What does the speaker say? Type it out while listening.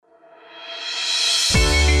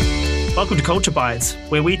Welcome to Culture Bites,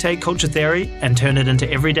 where we take culture theory and turn it into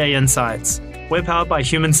everyday insights. We're powered by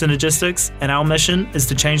Human Synergistics, and our mission is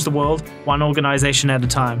to change the world one organisation at a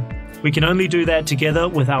time. We can only do that together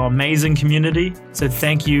with our amazing community, so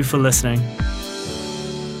thank you for listening.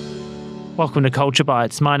 Welcome to Culture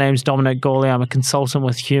Bites. My name's Dominic Gawley. I'm a consultant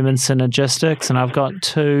with Human Synergistics, and I've got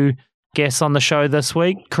two guests on the show this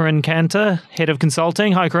week. Corinne Cantor, Head of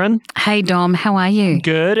Consulting. Hi, Corinne. Hey, Dom. How are you?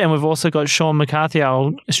 Good. And we've also got Sean McCarthy,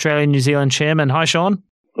 our Australian-New Zealand Chairman. Hi, Sean.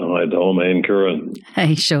 Hi, Dom and Corinne.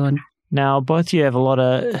 Hey, Sean. Now, both of you have a lot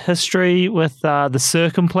of history with the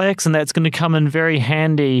circumplex, and that's going to come in very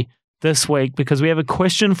handy this week because we have a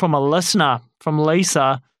question from a listener, from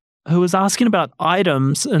Lisa, who was asking about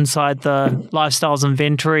items inside the Lifestyles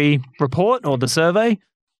Inventory report or the survey.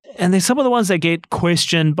 And there's some of the ones that get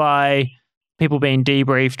questioned by people being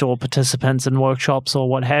debriefed or participants in workshops or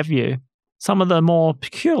what have you. Some of the more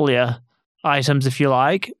peculiar items, if you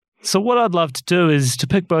like. So what I'd love to do is to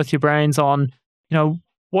pick both your brains on,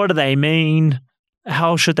 what do they mean?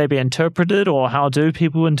 How should they be interpreted, or how do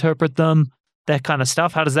people interpret them? That kind of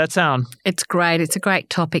stuff. How does that sound? It's great. It's a great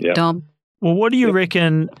topic, Dom. Well, what do you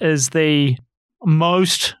reckon is the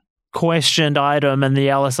most questioned item in the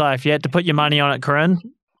LSI? If you had to put your money on it, Corinne?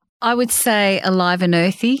 I would say alive and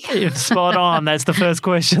earthy. Spot on. That's the first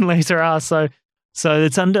question Lisa asked. So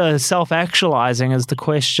it's under self-actualizing as the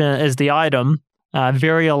question, as the item,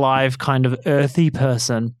 very alive kind of earthy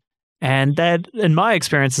person. And that, in my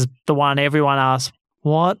experience, is the one everyone asks,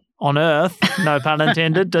 what on earth, no pun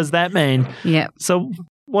intended, does that mean? Yeah. So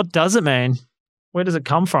what does it mean? Where does it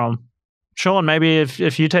come from? Sean, maybe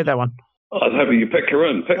if you take that one. I was hoping you pick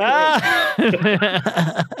Corinne.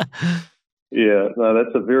 Yeah, no,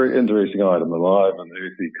 that's a very interesting item. Alive and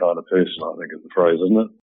earthy kind of person, I think is the phrase, isn't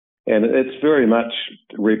it? And it's very much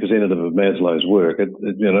representative of Maslow's work.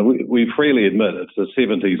 We freely admit it's a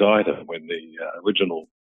 70s item when the original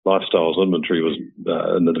Lifestyles Inventory was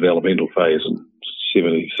in the developmental phase in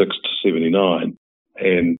 76 to 79.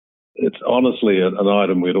 And it's honestly an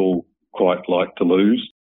item we'd all quite like to lose.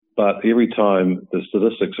 But every time the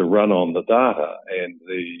statistics are run on the data and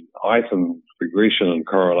the item regression and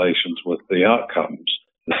correlations with the outcomes,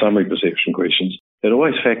 the summary perception questions, it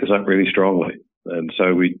always factors up really strongly. And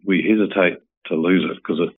so we hesitate to lose it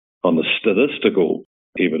because on the statistical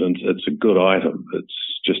evidence, it's a good item. It's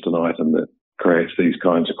just an item that creates these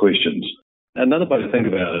kinds of questions. Another way to think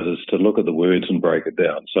about it is to look at the words and break it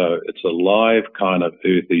down. So it's a live kind of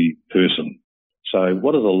earthy person. So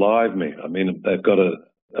what does alive mean? I mean, they've got a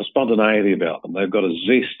spontaneity about them. They've got a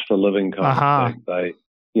zest for living kind of thing. They,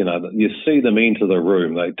 you see them enter the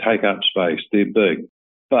room. They take up space. They're big.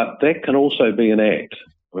 But that can also be an act.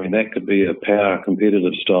 I mean, that could be a power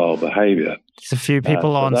competitive style behaviour. There's a few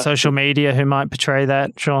people on social media who might portray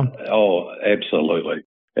that, Sean. Oh, absolutely.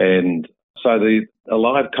 And so the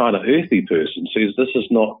alive kind of earthy person says this is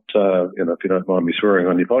not, if you don't mind me swearing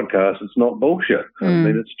on your podcast, it's not bullshit. I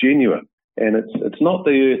mean, it's genuine. And it's not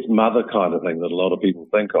the Earth Mother kind of thing that a lot of people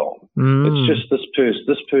think of. It's just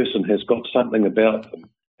this person has got something about them,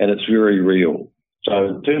 and it's very real. So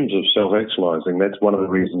in terms of self-actualizing, that's one of the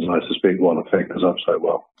reasons I suspect one factors up so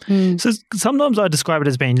well. So sometimes I describe it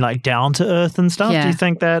as being like down to earth and stuff. Yeah. Do you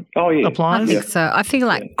think that applies? I think so. I feel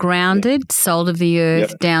like grounded, salt of the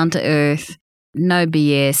earth, down to earth, no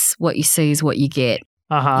BS. What you see is what you get.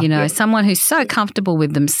 Someone who's so comfortable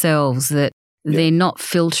with themselves that they're not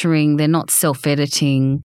filtering, they're not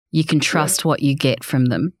self-editing. You can trust what you get from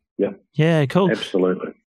them. Yeah, cool.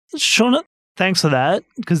 Absolutely. Sean, thanks for that,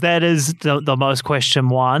 because that is the most question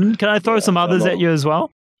one. Can I throw some others at you as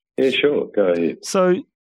well? Yeah, sure. Go ahead. So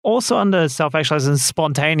also under self-actualizing,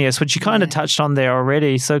 spontaneous, which you kind of touched on there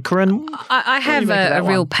already. So Corinne, I have a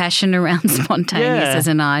real passion around spontaneous as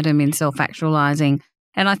an item in self-actualizing.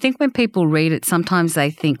 And I think when people read it, sometimes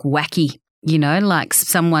they think wacky. Like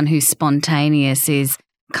someone who's spontaneous is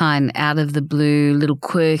kind of out of the blue, little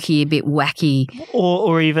quirky, a bit wacky.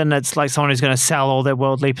 Or even it's like someone who's going to sell all their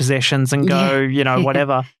worldly possessions and go,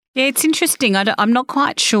 whatever. Yeah, it's interesting. I'm not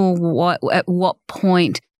quite sure at what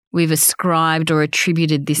point we've ascribed or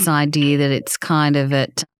attributed this idea that it's kind of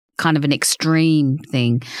an extreme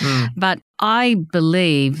thing. But I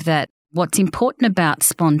believe that what's important about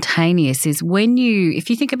spontaneous is if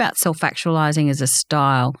you think about self-actualizing as a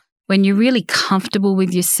style, when you're really comfortable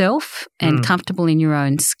with yourself and comfortable in your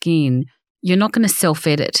own skin, you're not going to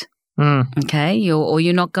self-edit, okay?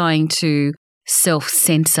 You're not going to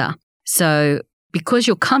self-censor. So because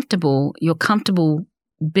you're comfortable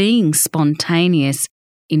being spontaneous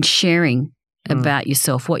in sharing about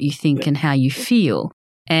yourself, what you think and how you feel.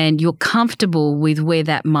 And you're comfortable with where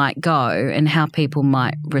that might go and how people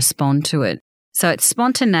might respond to it. So it's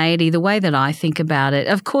spontaneity, the way that I think about it.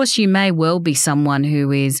 Of course, you may well be someone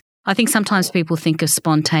who is, I think sometimes people think of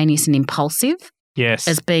spontaneous and impulsive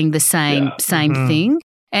as being the same thing.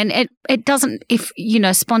 And it doesn't,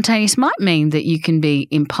 spontaneous might mean that you can be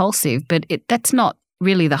impulsive, but that's not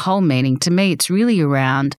really the whole meaning. To me, it's really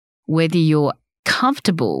around whether you're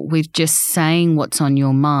comfortable with just saying what's on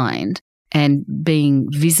your mind and being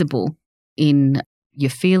visible in your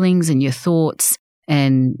feelings and your thoughts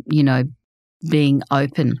and, being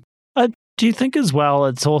open. Do you think as well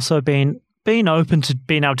it's also being open to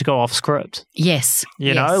being able to go off script? Yes.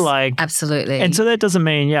 You know, absolutely. And so that doesn't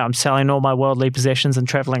mean, I'm selling all my worldly possessions and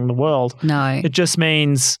traveling the world. No. It just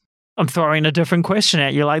means I'm throwing a different question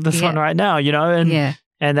at you like this one right now,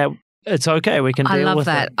 and that it's okay. We can deal with it. I love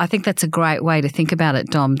that. I think that's a great way to think about it,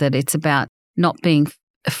 Dom, that it's about not being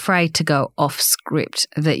afraid to go off script,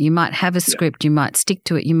 that you might have a script, you might stick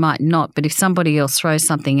to it, you might not, but if somebody else throws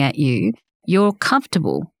something at you, you're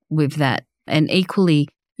comfortable with that. And equally,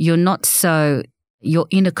 your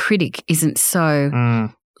inner critic isn't so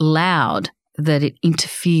loud that it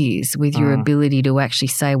interferes with your ability to actually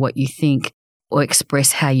say what you think or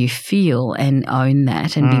express how you feel and own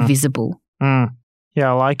that and be visible. Yeah,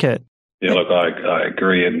 I like it. Yeah, look, I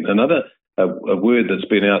agree. And another a word that's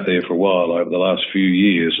been out there for a while over the last few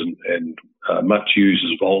years and much used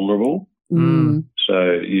is vulnerable.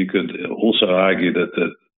 So you could also argue that the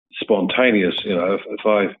spontaneous,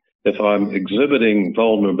 if I'm exhibiting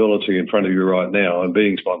vulnerability in front of you right now, I'm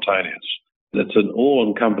being spontaneous. That's an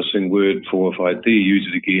all-encompassing word for, if I dare use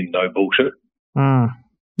it again, no bullshit.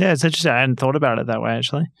 Yeah, it's interesting. I hadn't thought about it that way,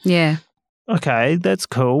 actually. Yeah. Okay, that's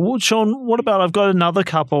cool. Well, Sean, what about, I've got another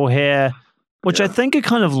couple here, which I think are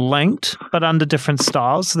kind of linked, but under different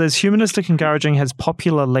styles. So there's humanistic encouraging has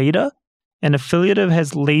popular leader, and affiliative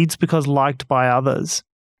has leads because liked by others.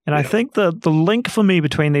 And I think the link for me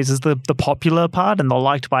between these is the popular part and the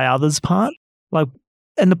liked by others part.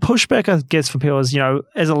 And the pushback, I guess, for people is,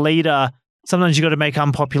 as a leader, sometimes you got to make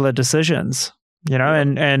unpopular decisions,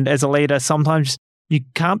 and as a leader, sometimes you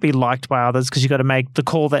can't be liked by others because you got to make the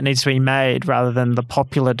call that needs to be made rather than the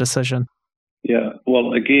popular decision. Yeah.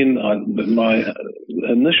 Well, again, my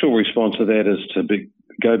initial response to that is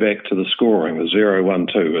go back to the scoring, the 0, 1,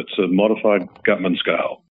 2. It's a modified Gutman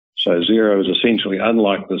scale. So 0 is essentially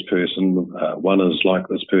unlike this person, 1 is like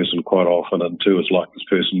this person quite often, and 2 is like this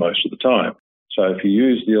person most of the time. So if you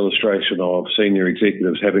use the illustration of senior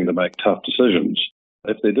executives having to make tough decisions,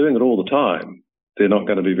 if they're doing it all the time, they're not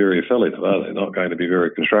going to be very affiliative, are they? Not going to be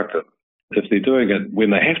very constructive. If they're doing it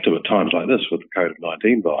when they have to at times like this with the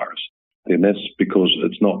COVID-19 virus, then that's because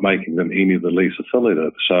it's not making them any of the least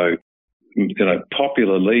affiliative. So,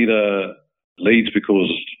 popular leader leads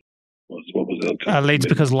because... What was it? Leads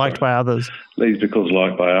because liked by others. Leads because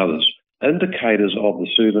liked by others. Indicators of the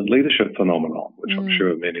servant leadership phenomenon, which I'm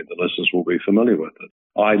sure many of the listeners will be familiar with it.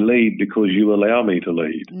 I lead because you allow me to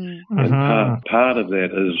lead. And part of that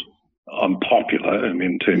is I'm popular,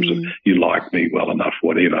 in terms of you like me well enough,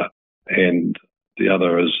 whatever. And the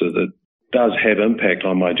other is that it does have impact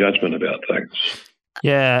on my judgment about things.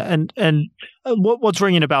 Yeah, and what's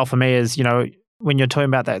ringing a bell for me is, when you're talking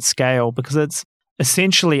about that scale, because it's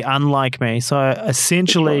essentially unlike me. So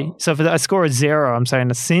if I score a 0, I'm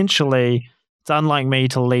saying essentially it's unlike me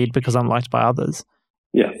to lead because I'm liked by others.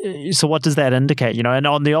 Yeah. So what does that indicate? And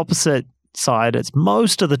on the opposite side, it's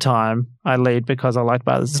most of the time I lead because I like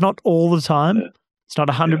by others. It's not all the time. Yeah. It's not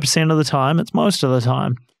 100% of the time. It's most of the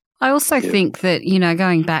time. I also think that,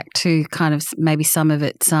 going back to kind of maybe some of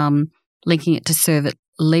it's linking it to servant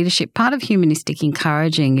leadership, part of humanistic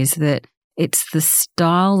encouraging is that it's the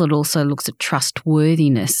style that also looks at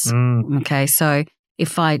trustworthiness. Okay, so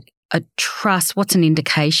if I trust, what's an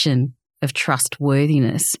indication of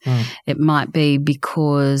trustworthiness? It might be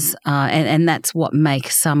because, and that's what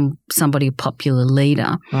makes somebody a popular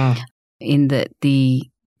leader, in that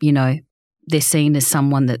they're seen as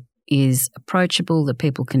someone that is approachable, that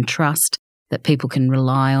people can trust, that people can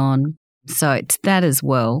rely on. So it's that as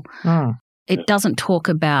well. It doesn't talk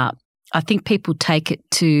about, I think people take it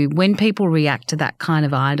to, when people react to that kind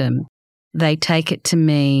of item, they take it to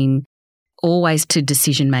mean always to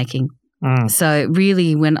decision making. So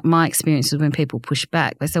really, when my experience is when people push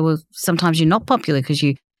back, they say, well, sometimes you're not popular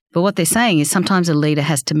but what they're saying is sometimes a leader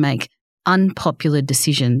has to make unpopular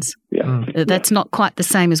decisions. Yeah. That's not quite the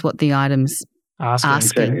same as what the item's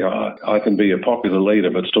asking. Exactly. I can be a popular leader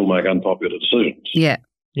but still make unpopular decisions. Yeah.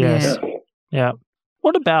 Yes. Yeah.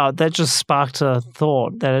 What about, that just sparked a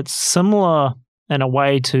thought that it's similar in a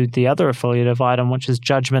way to the other affiliative item, which is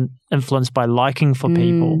judgment influenced by liking for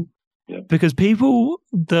people. Because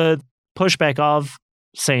the pushback I've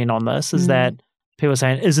seen on this is that people are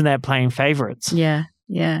saying, isn't that playing favourites? Yeah.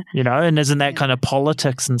 And isn't that kind of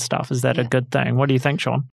politics and stuff? Is that a good thing? What do you think,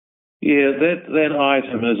 Sean? Yeah, that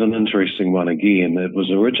item is an interesting one again. It was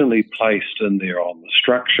originally placed in there on the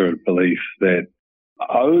structured belief that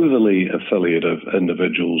overly affiliative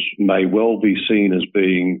individuals may well be seen as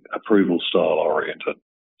being approval style oriented.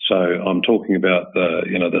 So I'm talking about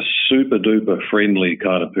the super duper friendly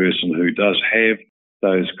kind of person who does have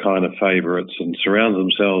those kind of favourites and surrounds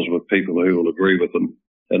themselves with people who will agree with them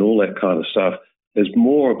and all that kind of stuff. Is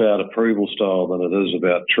more about approval style than it is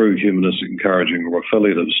about true humanistic, encouraging, or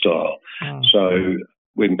affiliative style. So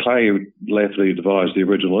when Clay Lafferty devised the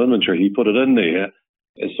original inventory, he put it in there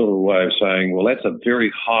as sort of a way of saying, well, that's a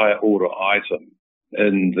very high order item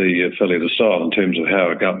in the affiliative style in terms of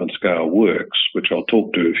how a Gutman scale works, which I'll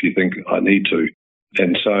talk to if you think I need to.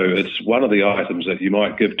 And so it's one of the items that you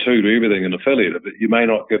might give 2 to everything in affiliative, but you may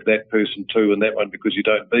not give that person 2 in that one because you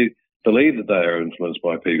don't believe that they are influenced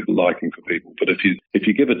by people, liking for people. But if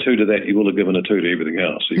you give a 2 to that, you will have given a 2 to everything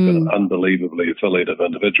else. So you've got an unbelievably affiliative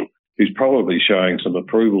individual who's probably showing some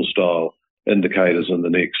approval style indicators in the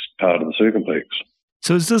next part of the circumplex.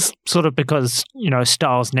 So is this sort of because,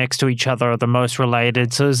 styles next to each other are the most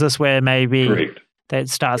related? So is this where maybe that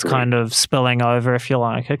starts kind of spilling over, if you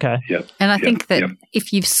like? Okay. Yep. And I think that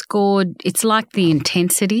if you've scored, it's like the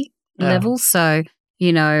intensity level. So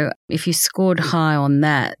if you scored high on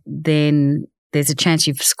that, then there's a chance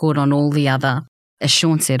you've scored on all the other, as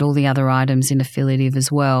Sean said, all the other items in affiliative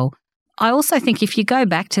as well. I also think if you go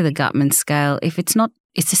back to the Gutman scale, if it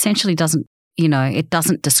essentially doesn't, it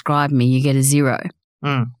doesn't describe me, you get a 0.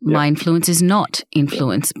 My influence is not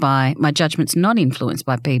influenced by, my judgment's not influenced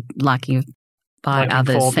by liking by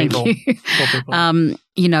others. Thank you.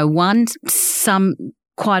 1, some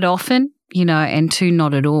quite often, and 2,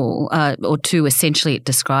 not at all, or 2, essentially it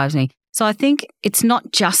describes me. So I think it's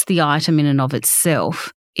not just the item in and of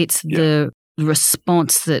itself, it's the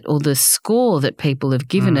response or the score that people have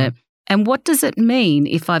given it. And what does it mean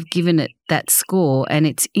if I've given it that score and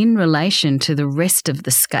it's in relation to the rest of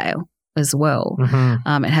the scale as well?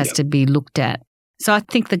 It has to be looked at. So I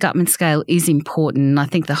think the Gutman scale is important. And I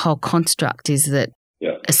think the whole construct is that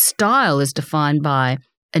a style is defined by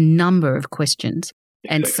a number of questions.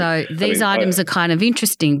 And so these items are kind of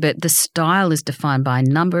interesting, but the style is defined by a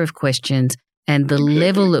number of questions and the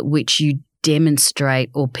level at which you demonstrate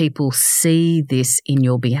or people see this in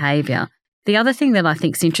your behaviour. The other thing that I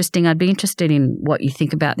think is interesting, I'd be interested in what you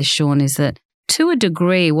think about this, Sean, is that to a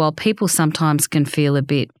degree, while people sometimes can feel a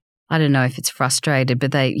bit, I don't know if it's frustrated,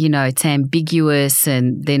 but it's ambiguous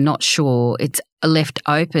and they're not sure, it's left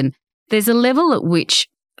open, there's a level at which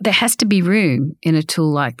there has to be room in a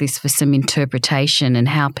tool like this for some interpretation and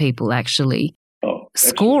how people actually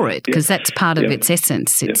score it, because that's part of its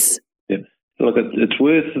essence. Look, it's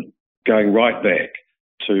worth going right back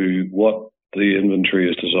to what the inventory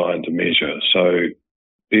is designed to measure. So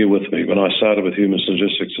bear with me. When I started with human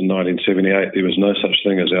statistics in 1978, there was no such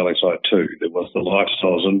thing as LSI2. There was the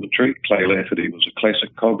lifestyles inventory. Clay Lafferty was a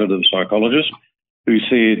classic cognitive psychologist who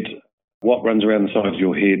said what runs around the sides of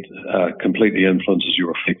your head completely influences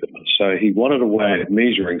your effectiveness. So he wanted a way of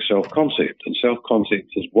measuring self-concept. And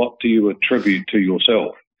self-concept is, what do you attribute to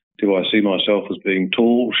yourself? Do I see myself as being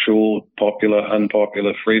tall, short, popular,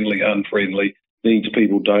 unpopular, friendly, unfriendly, needs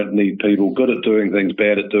people, don't need people, good at doing things,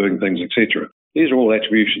 bad at doing things, etc.? These are all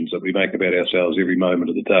attributions that we make about ourselves every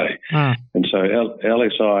moment of the day. And so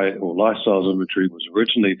LSI, or Lifestyles Inventory, was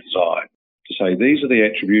originally designed to say these are the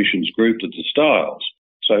attributions grouped into styles.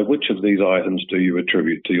 So which of these items do you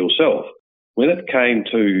attribute to yourself? When it came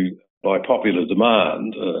to, by popular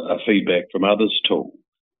demand, a feedback from others tool,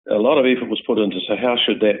 a lot of effort was put into, so how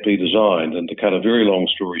should that be designed? And to cut a very long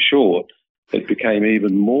story short, it became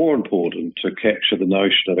even more important to capture the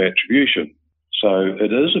notion of attribution. So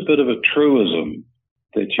it is a bit of a truism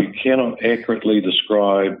that you cannot accurately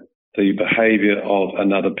describe the behaviour of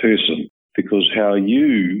another person, because how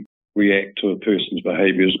you react to a person's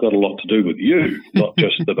behaviour has got a lot to do with you, not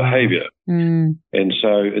just the behaviour. And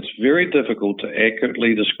so it's very difficult to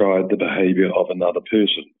accurately describe the behaviour of another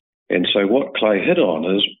person. And so what Clay hit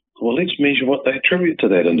on is, well, let's measure what they attribute to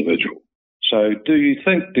that individual. So do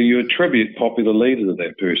you attribute popular leader to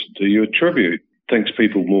that person? Do you attribute thinks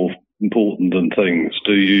people more important than things?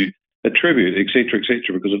 Do you attribute, et cetera,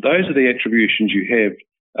 because if those are the attributions you have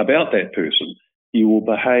about that person, you will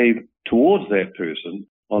behave towards that person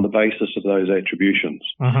on the basis of those attributions.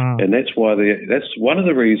 And that's one of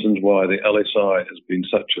the reasons why the LSI has been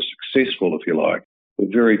such a successful, if you like, a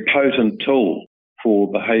very potent tool for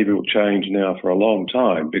behavioural change now for a long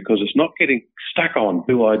time, because it's not getting stuck on,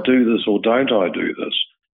 do I do this or don't I do this?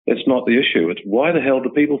 That's not the issue. It's, why the hell do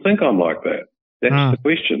people think I'm like that? That's the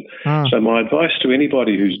question. So my advice to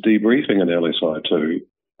anybody who's debriefing an LSI2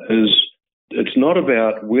 is it's not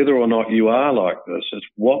about whether or not you are like this. It's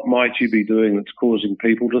what might you be doing that's causing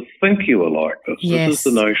people to think you are like this. Yes. This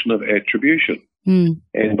is the notion of attribution. And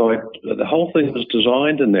the whole thing was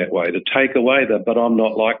designed in that way to take away the "but I'm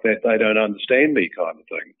not like that, they don't understand me" kind of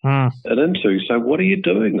thing. And into, so what are you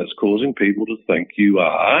doing that's causing people to think you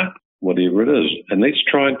are whatever it is? And let's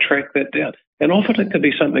try and track that down. And often it can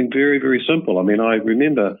be something very, very simple. I mean, I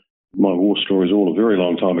remember my war stories all a very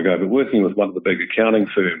long time ago, but working with one of the big accounting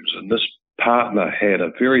firms, and this partner had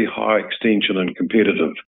a very high extension and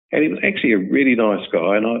competitive, and he was actually a really nice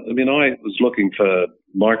guy. And I was looking for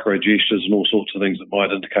micro gestures and all sorts of things that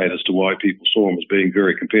might indicate as to why people saw him as being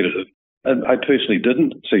very competitive. And I personally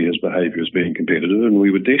didn't see his behaviour as being competitive, and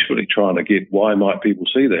we were desperately trying to get why might people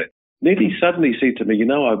see that. Then he suddenly said to me,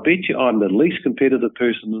 I bet you I'm the least competitive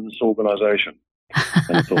person in this organisation.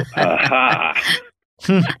 And I thought, aha.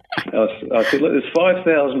 I said, look, there's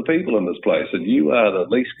 5,000 people in this place, and you are the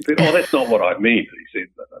least competitive. Oh, that's not what I meant, he said.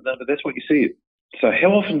 No, but that's what you said. So how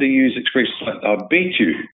often do you use expressions like, I bet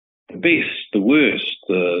you, the best, the worst,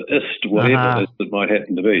 the ist, whatever it is that might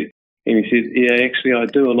happen to be? And he said, yeah, actually I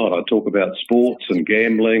do a lot. I talk about sports and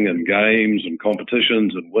gambling and games and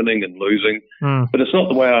competitions and winning and losing, but it's not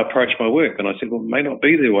the way I approach my work. And I said, well, it may not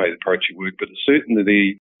be the way to approach your work, but it's certainly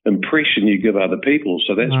the impression you give other people.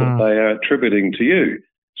 So that's what they are attributing to you.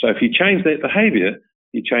 So if you change that behaviour,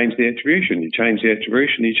 you change the attribution. You change the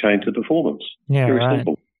attribution, you change the performance. Yeah, very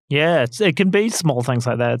simple. Yeah, it can be small things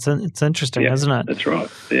like that. It's interesting, isn't it? That's right,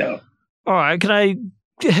 yeah. All right, can I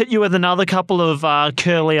hit you with another couple of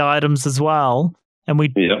curly items as well? And we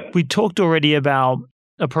talked already about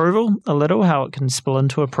approval a little, how it can spill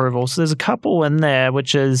into approval. So there's a couple in there,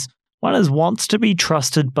 which is, one is wants to be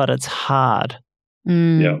trusted, but it's hard.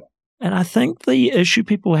 Yeah. And I think the issue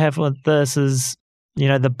people have with this is,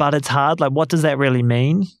 the but it's hard. Like, what does that really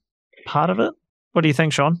mean? Part of it? What do you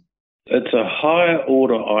think, Sean? It's a higher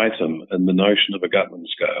order item in the notion of a Guttman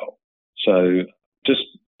scale. So just,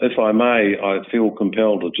 if I may, I feel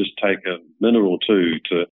compelled to just take a minute or two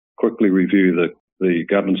to quickly review the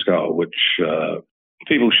Guttman scale, which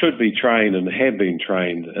people should be trained and have been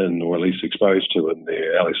trained in, or at least exposed to in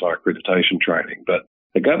their LSI accreditation training. But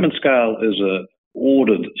the Guttman scale is a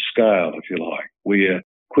ordered scale, if you like, where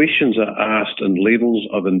questions are asked in levels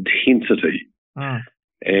of intensity.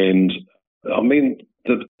 And I mean,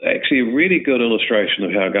 actually a really good illustration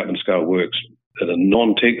of how a Guttman scale works in a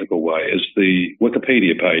non-technical way is the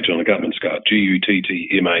Wikipedia page on a Guttman scale,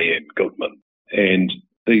 Guttman, Guttman. And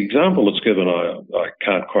the example that's given, I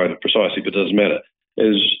can't quote it precisely, but it doesn't matter,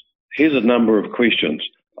 is here's a number of questions.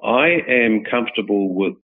 I am comfortable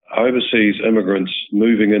with overseas immigrants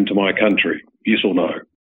moving into my country, yes or no?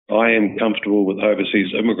 I am comfortable with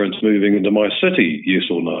overseas immigrants moving into my city, yes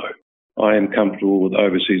or no? I am comfortable with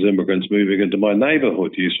overseas immigrants moving into my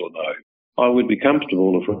neighbourhood, yes or no? I would be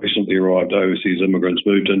comfortable if recently arrived overseas immigrants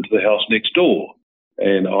moved into the house next door.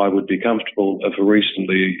 And I would be comfortable if a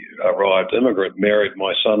recently arrived immigrant married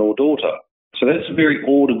my son or daughter. So that's a very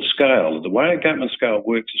ordered scale. The way a Guttman scale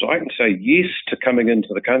works is I can say yes to coming into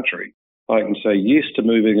the country. I can say yes to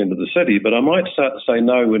moving into the city, but I might start to say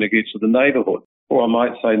no when it gets to the neighbourhood, or I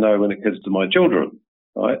might say no when it gets to my children,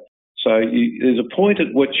 right? So there's a point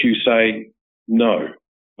at which you say no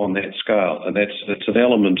on that scale, and it's an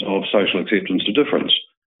element of social acceptance to difference,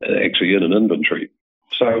 actually in an inventory.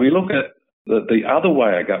 So we look at the other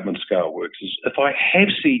way a Guttman scale works is if I have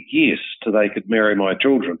said yes to they could marry my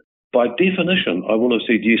children, by definition, I will have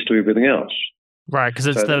said yes to everything else. Right, because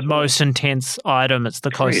it's the most intense item. It's the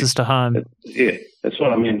closest to home. That's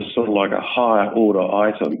what I mean. It's sort of like a higher order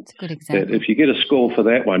item. That's a good example. That if you get a score for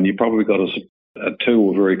that one, you probably got a 2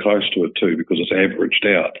 or very close to a 2 because it's averaged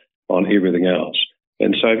out on everything else.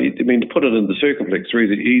 And so, to put it in the circumflex, the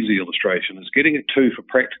really easy illustration is getting a 2 for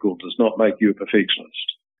practical does not make you a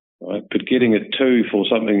perfectionist, right? But getting a 2 for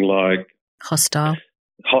something like hostile,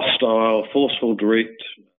 forceful, direct,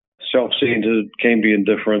 self-centered, can be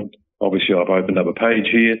indifferent. Obviously, I've opened up a page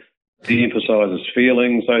here. De-emphasises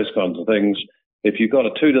feelings, those kinds of things. If you've got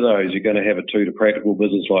a 2 to those, you're going to have a 2 to practical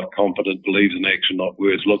business like confident, believes in action, not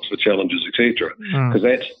words, looks for challenges, etc. Because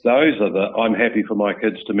those are the I'm happy for my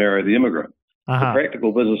kids to marry the immigrant. The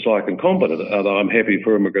practical business like and competent are the I'm happy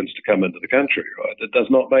for immigrants to come into the country, right? It does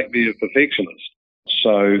not make me a perfectionist.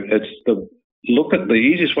 So it's the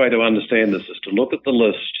easiest way to understand this is to look at the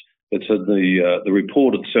list that's in the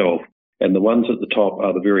report itself. And the ones at the top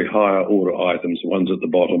are the very higher order items. The ones at the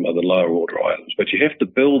bottom are the lower order items. But you have to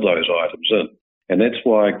build those items in. And that's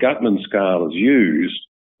why a Guttman scale is used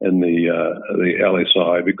in the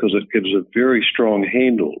LSI, because it gives a very strong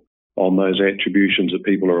handle on those attributions that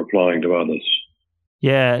people are applying to others.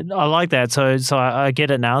 Yeah, I like that. So I get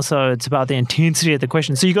it now. So it's about the intensity of the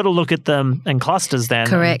question. So you got to look at them in clusters then.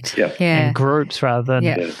 Correct. And groups rather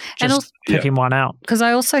than just picking one out. Because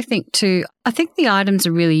I also think too, I think the items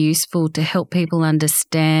are really useful to help people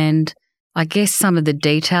understand, I guess, some of the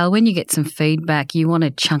detail. When you get some feedback, you want to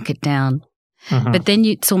chunk it down. Mm-hmm. But then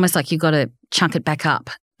it's almost like you've got to chunk it back up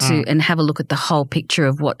and have a look at the whole picture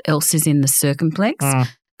of what else is in the circumplex.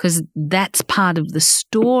 Because that's part of the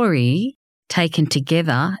story taken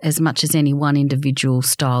together as much as any one individual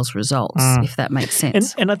style's results, if that makes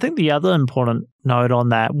sense. And I think the other important note on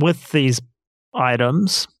that with these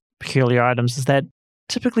items, peculiar items, is that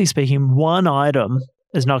typically speaking, one item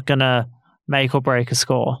is not going to make or break a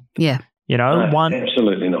score. Yeah. You know,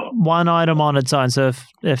 absolutely not. One item on its own. So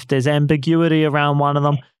if there's ambiguity around one of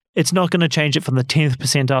them, it's not going to change it from the 10th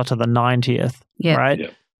percentile to the 90th, right? Yeah.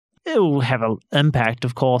 It will have an impact,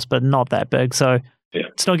 of course, but not that big. So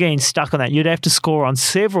it's not getting stuck on that. You'd have to score on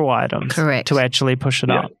several items to actually push it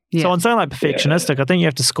up. Yeah. So on something like perfectionistic, I think you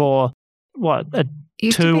have to score, a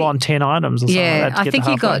 2 on 10 items or something like that to I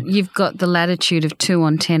think you've got the latitude of 2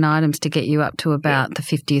 on 10 items to get you up to about the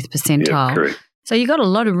 50th percentile. Yeah, correct. So you got a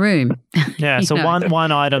lot of room. Yeah, so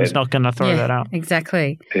one item's not going to throw that out.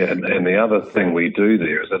 Exactly. Yeah, and the other thing we do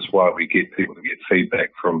there is that's why we get people to get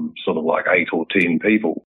feedback from sort of like 8 or 10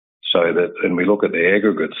 people. So that, and we look at the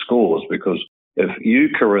aggregate scores, because if you,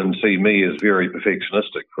 Corinne, see me as very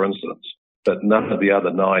perfectionistic, for instance, but none of the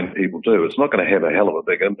other 9 people do, it's not going to have a hell of a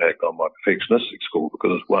big impact on my perfectionistic score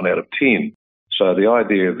because it's 1 out of 10. So the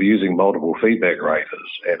idea of using multiple feedback raters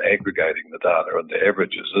and aggregating the data into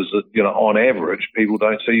averages is that, on average, people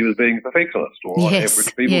don't see you as being a perfectionist, or on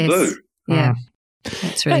average, people do. Yeah.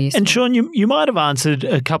 That's really useful. And Sean, you might have answered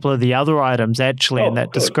a couple of the other items actually in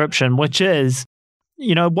that description, which is,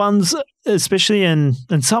 ones, especially in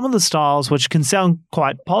some of the styles, which can sound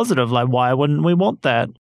quite positive, like why wouldn't we want that?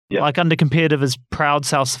 Yeah. Like under competitive is proud,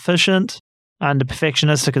 self-sufficient, under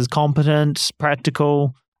perfectionistic is competent,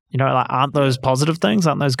 practical. Aren't those positive things?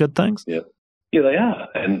 Aren't those good things? Yeah. Yeah, they are.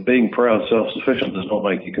 And being proud, self-sufficient does not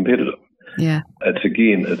make you competitive. Yeah.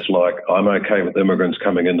 It's like I'm okay with immigrants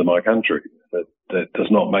coming into my country. That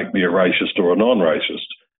does not make me a racist or a non-racist.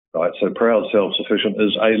 Right, so proud, self-sufficient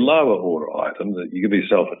is a lower order item that you give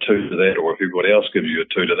yourself a 2 to that, or if everybody else gives you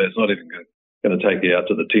a 2 to that, it's not even going to take you out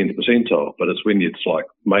to the 10th percentile. But it's when it's like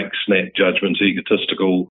make snap judgments,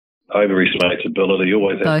 egotistical, overestimates ability,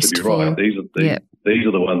 always has to be right. These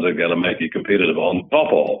are the ones that are going to make you competitive on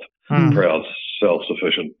top of proud,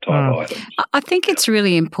 self-sufficient type items. I think it's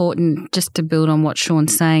really important, just to build on what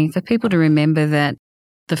Sean's saying, for people to remember that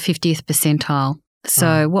the 50th percentile.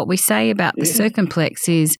 So what we say about the circumplex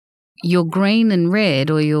is your green and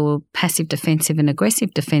red, or your passive defensive and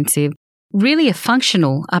aggressive defensive, really are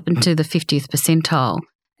functional up into the 50th percentile.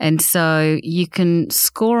 And so you can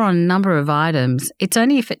score on a number of items. It's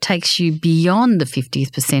only if it takes you beyond the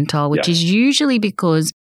 50th percentile, which is usually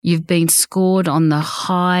because you've been scored on the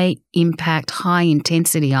high impact, high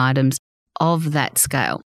intensity items of that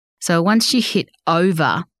scale. So once you hit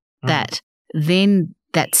over that, then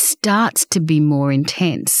that starts to be more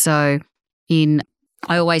intense. So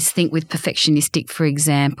I always think with perfectionistic, for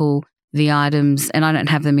example, the items, and I don't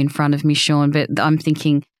have them in front of me, Sean, but I'm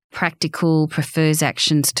thinking practical, prefers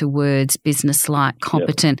actions to words, business-like,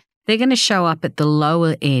 competent. They're going to show up at the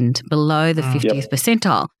lower end, below the 50th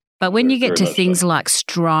percentile. But when you get to things like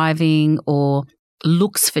striving or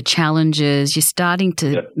looks for challenges, you're starting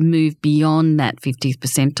to move beyond that 50th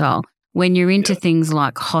percentile. When you're into things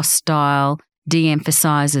like hostile,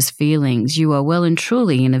 de-emphasizes feelings, you are well and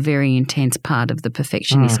truly in a very intense part of the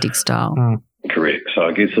perfectionistic style. Correct. So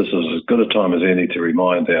I guess this is as good a time as any to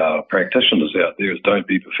remind our practitioners out there is don't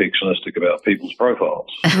be perfectionistic about people's profiles.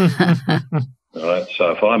 All right.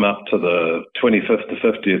 So if I'm up to the 25th to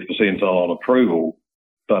 50th percentile on approval,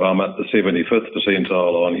 but I'm at the 75th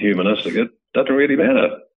percentile on humanistic, it doesn't really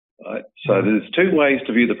matter. Right? So there's 2 ways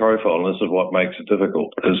to view the profile, and this is what makes it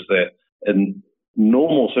difficult, is that in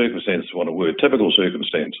normal circumstances, typical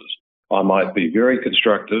circumstances, I might be very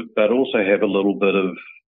constructive, but also have a little bit of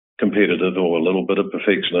competitive, or a little bit of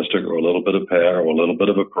perfectionistic, or a little bit of power, or a little bit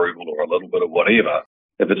of approval, or a little bit of whatever.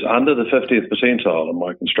 If it's under the 50th percentile and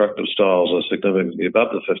my constructive styles are significantly above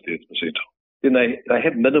the 50th percentile, then they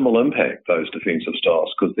have minimal impact, those defensive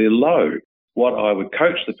styles, because they're low. What I would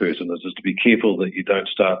coach the person is to be careful that you don't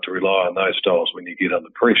start to rely on those styles when you get under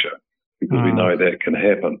pressure, because we know that can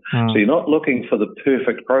happen. So you're not looking for the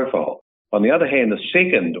perfect profile. On the other hand, the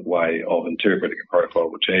second way of interpreting a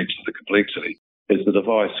profile, which adds to the complexity, is that if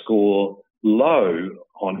I score low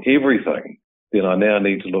on everything, then I now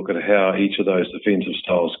need to look at how each of those defensive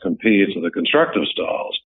styles compare to the constructive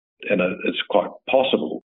styles. And it's quite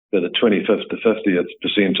possible that a 25th to 50th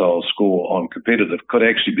percentile score on competitive could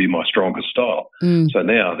actually be my strongest style. So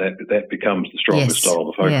now that becomes the strongest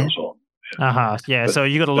style to focus on. Yeah. So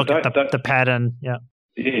you got to look at the pattern. Yeah.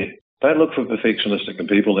 Yeah. Don't look for perfectionistic in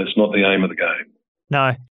people. That's not the aim of the game.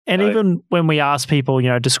 No. And even when we ask people,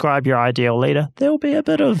 describe your ideal leader, there will be a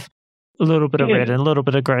little bit of red and a little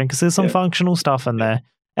bit of green because there's some functional stuff in there.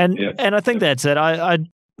 And I think that's it.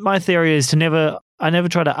 My theory is I never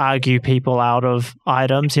try to argue people out of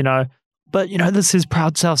items, but this is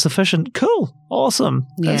proud, self-sufficient. Cool. Awesome.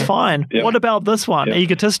 That's fine. Yeah. What about this one? Yeah.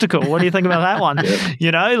 Egotistical. What do you think about that one?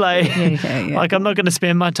 Like I'm not going to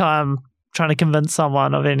spend my time trying to convince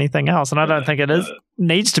someone of anything else. And I don't think it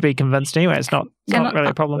needs to be convinced anyway. It's not really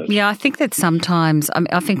a problem. Yeah, I think that sometimes,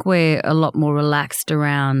 I think we're a lot more relaxed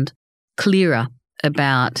around, clearer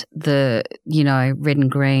about the, red and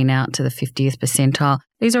green out to the 50th percentile.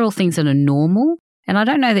 These are all things that are normal. And I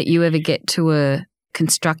don't know that you ever get to a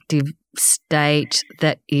constructive state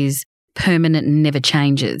that is permanent and never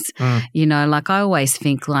changes. Like I always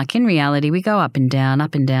think, like in reality, we go up and down,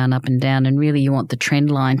 up and down, up and down, and really you want the trend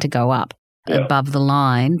line to go up above the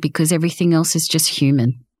line because everything else is just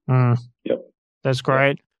human. Yep. That's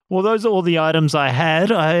great. Well, those are all the items I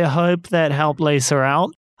had. I hope that helped Lisa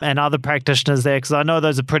out and other practitioners there, because I know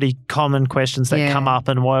those are pretty common questions that come up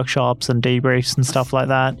in workshops and debriefs and stuff like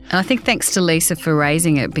that. And I think thanks to Lisa for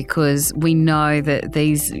raising it, because we know that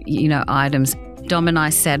these, items, Dom and I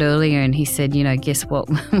sat earlier and he said, guess what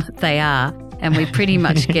they are? And we pretty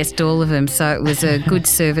much guessed all of them. So it was a good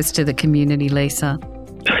service to the community, Lisa.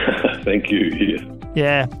 Thank you.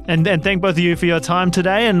 Yeah. And thank both of you for your time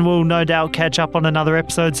today, and we'll no doubt catch up on another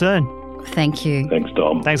episode soon. Thank you. Thanks,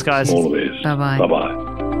 Dom. Thanks, guys. All the best. Bye-bye. Bye-bye.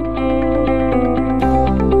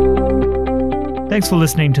 Thanks for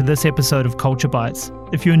listening to this episode of Culture Bites.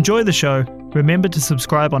 If you enjoy the show, remember to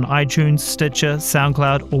subscribe on iTunes, Stitcher,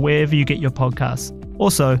 SoundCloud, or wherever you get your podcasts.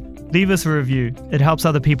 Also, leave us a review. It helps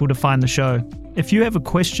other people to find the show. If you have a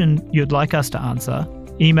question you'd like us to answer,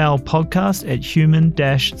 email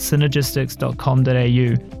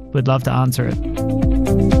podcast@human-synergistics.com.au. We'd love to answer it.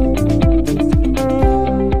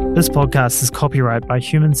 This podcast is copyright by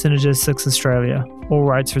Human Synergistics Australia. All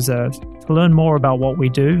rights reserved. To learn more about what we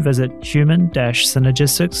do, visit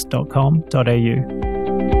human-synergistics.com.au.